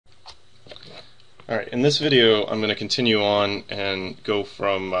Alright, in this video I'm going to continue on and go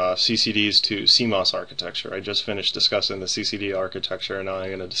from CCDs to CMOS architecture. I just finished discussing the CCD architecture and now I'm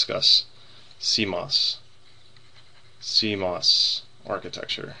going to discuss CMOS. CMOS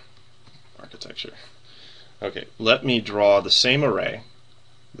architecture. Okay, let me draw the same array,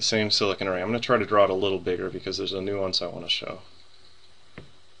 the same silicon array. I'm going to try to draw it a little bigger because there's a nuance I want to show.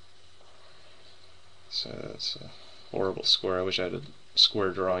 So it's a horrible square. I wish I had a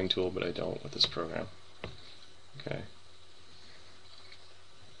square drawing tool, but I don't with this program. Okay.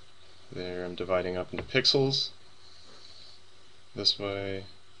 There, I'm dividing up into pixels this way,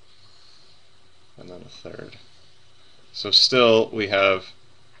 and then a third. So still we have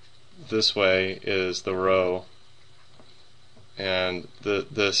this way is the row, and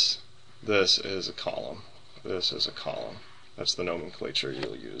this is a column. This is a column. That's the nomenclature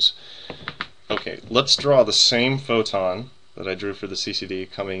you'll use. Okay, let's draw the same photon that I drew for the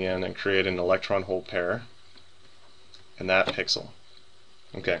CCD coming in and create an electron hole pair in that pixel.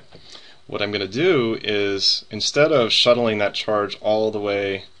 Okay, what I'm going to do is, instead of shuttling that charge all the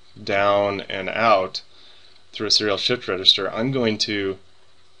way down and out through a serial shift register, I'm going to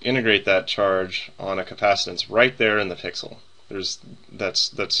integrate that charge on a capacitance right there in the pixel. There's a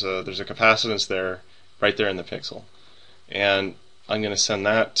capacitance there, right there in the pixel, and I'm going to send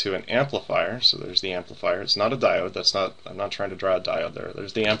that to an amplifier. So there's the amplifier. It's not a diode. I'm not trying to draw a diode there.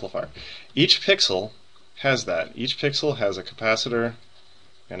 There's the amplifier. Each pixel has that. Each pixel has a capacitor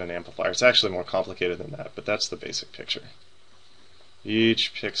and an amplifier. It's actually more complicated than that, but that's the basic picture.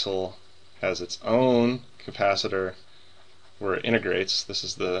 Each pixel has its own capacitor where it integrates. This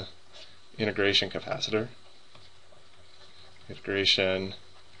is the integration capacitor. Integration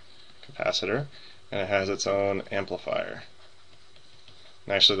capacitor, and it has its own amplifier.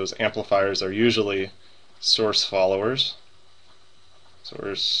 And actually, those amplifiers are usually source followers.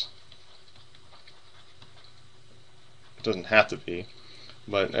 Source. It doesn't have to be,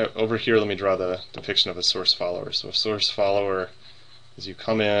 but over here, let me draw the depiction of a source follower. So a source follower is you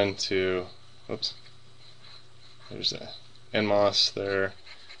come in to, oops, there's a NMOS there,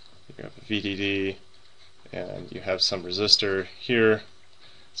 you have a VDD, and you have some resistor here.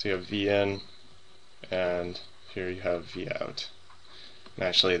 So you have V in, and here you have V out. And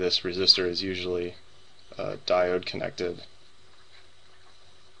actually, this resistor is usually a diode connected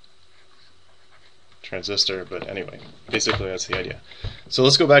transistor, but anyway, basically that's the idea. So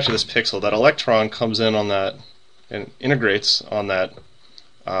let's go back to this pixel. That electron comes in on that and integrates on that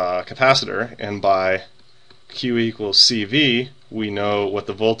capacitor, and by Q equals CV, we know what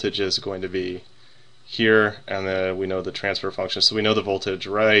the voltage is going to be here, and then we know the transfer function, so we know the voltage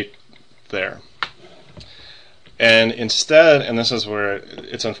right there. And instead, and this is where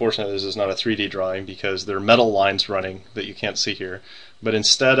it's unfortunate this is not a 3D drawing because there are metal lines running that you can't see here, but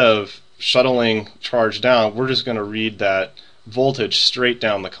instead of shuttling charge down, we're just going to read that voltage straight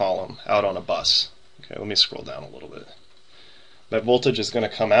down the column out on a bus. Okay, let me scroll down a little bit. That voltage is going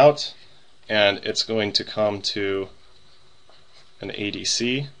to come out, and it's going to come to an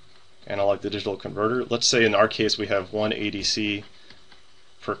ADC, analog to digital converter. Let's say in our case we have one ADC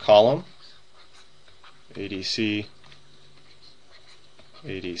per column. ADC,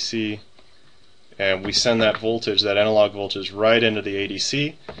 and we send that voltage, that analog voltage, right into the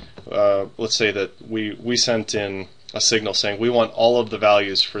ADC. Let's say that we sent in a signal saying we want all of the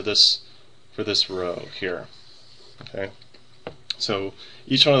values for this row here. Okay, so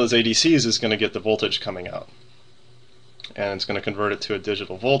each one of those ADCs is going to get the voltage coming out, and it's going to convert it to a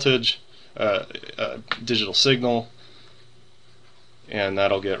digital voltage, digital signal, and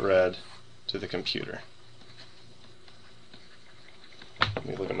that'll get read to the computer. Let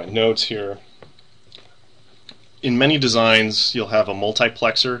me look at my notes here. In many designs, you'll have a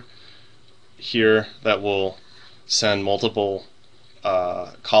multiplexer here that will send multiple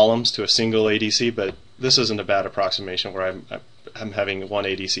columns to a single ADC, but this isn't a bad approximation where I'm having one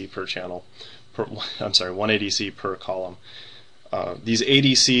ADC per channel. One ADC per column. These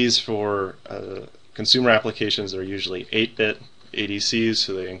ADCs for consumer applications are usually 8-bit ADCs,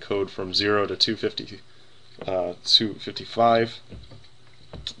 so they encode from 0 to 255.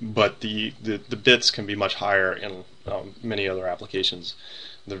 But the bits can be much higher in many other applications.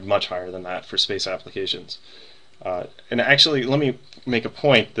 They're much higher than that for space applications. And actually, let me make a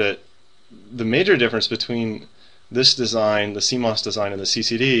point that the major difference between this design, the CMOS design, and the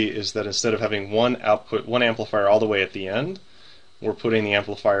CCD is that instead of having one output, one amplifier all the way at the end, we're putting the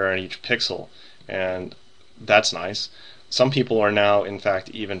amplifier on each pixel, and that's nice. Some people are now, in fact,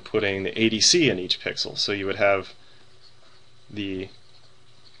 even putting the ADC in each pixel. So you would have the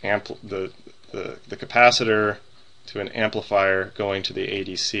capacitor to an amplifier going to the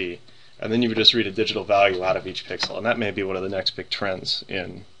ADC, and then you would just read a digital value out of each pixel, and that may be one of the next big trends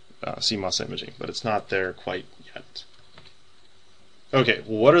in CMOS imaging, but it's not there quite yet. Okay,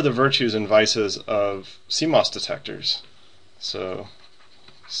 well, what are the virtues and vices of CMOS detectors? So,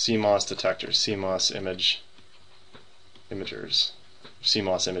 CMOS detectors, CMOS imagers,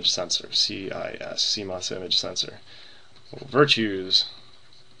 CMOS image sensor, CIS, CMOS image sensor. Well, virtues,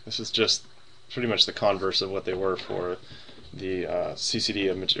 this is just pretty much the converse of what they were for the CCD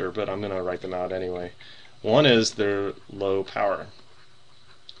imager, but I'm going to write them out anyway. One is their low power.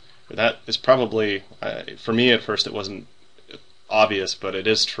 That is probably, for me at first it wasn't obvious, but it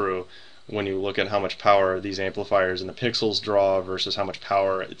is true when you look at how much power these amplifiers and the pixels draw versus how much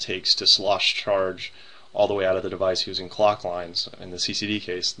power it takes to slosh charge all the way out of the device using clock lines. In the CCD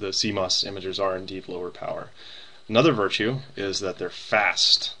case, the CMOS imagers are indeed lower power. Another virtue is that they're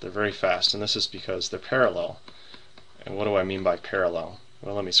fast. They're very fast, and this is because they're parallel. And what do I mean by parallel?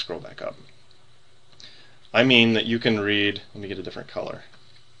 Well, let me scroll back up. I mean that you can read, let me get a different color.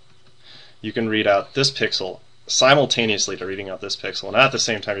 You can read out this pixel simultaneously to reading out this pixel, and at the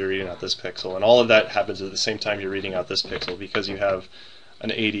same time you're reading out this pixel, and all of that happens at the same time you're reading out this pixel because you have an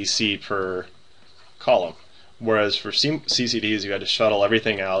ADC per column. Whereas for CCDs you had to shuttle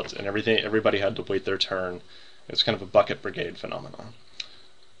everything out, and everybody had to wait their turn. It's kind of a bucket brigade phenomenon.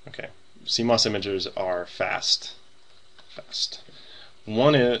 Okay, CMOS imagers are fast.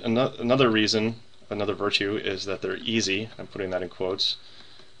 One is, another reason, another virtue is that they're easy. I'm putting that in quotes.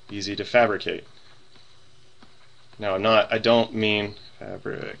 Easy to fabricate. Now I don't mean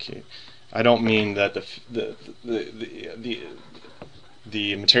fabricate. I don't mean that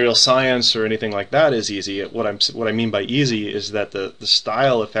the material science or anything like that is easy. What I mean by easy is that the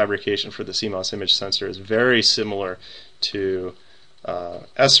style of fabrication for the CMOS image sensor is very similar to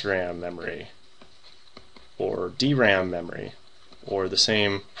SRAM memory or DRAM memory, or the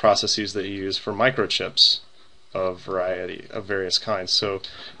same processes that you use for microchips of various kinds. So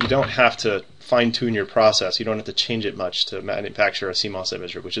you don't have to fine-tune your process. You don't have to change it much to manufacture a CMOS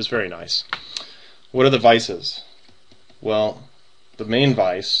imager, which is very nice. What are the vices? Well, the main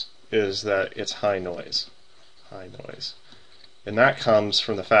vice is that it's high noise. High noise. And that comes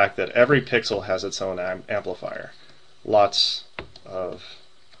from the fact that every pixel has its own amplifier. Lots of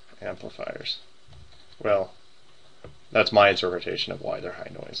amplifiers. Well, that's my interpretation of why they're high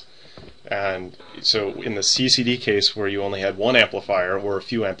noise. And so in the CCD case where you only had one amplifier or a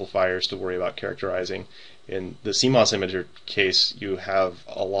few amplifiers to worry about characterizing, in the CMOS imager case you have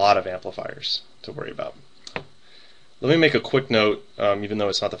a lot of amplifiers to worry about. Let me make a quick note, even though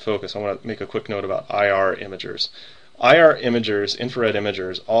it's not the focus, I want to make a quick note about IR imagers. IR imagers, infrared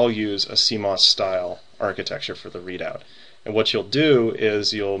imagers, all use a CMOS style architecture for the readout. And what you'll do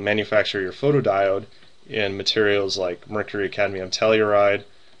is you'll manufacture your photodiode in materials like mercury cadmium telluride,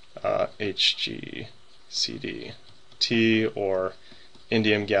 HgCdT, or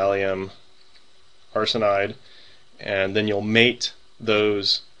indium gallium arsenide, and then you'll mate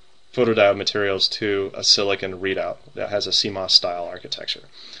those photodiode materials to a silicon readout that has a CMOS style architecture.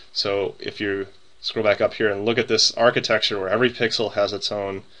 So if you scroll back up here and look at this architecture where every pixel has its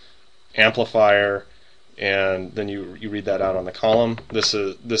own amplifier, and then you read that out on the column,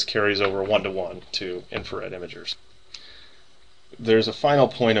 this carries over one-to-one to infrared imagers. There's a final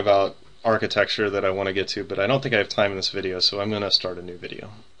point about architecture that I want to get to, but I don't think I have time in this video, so I'm going to start a new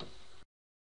video.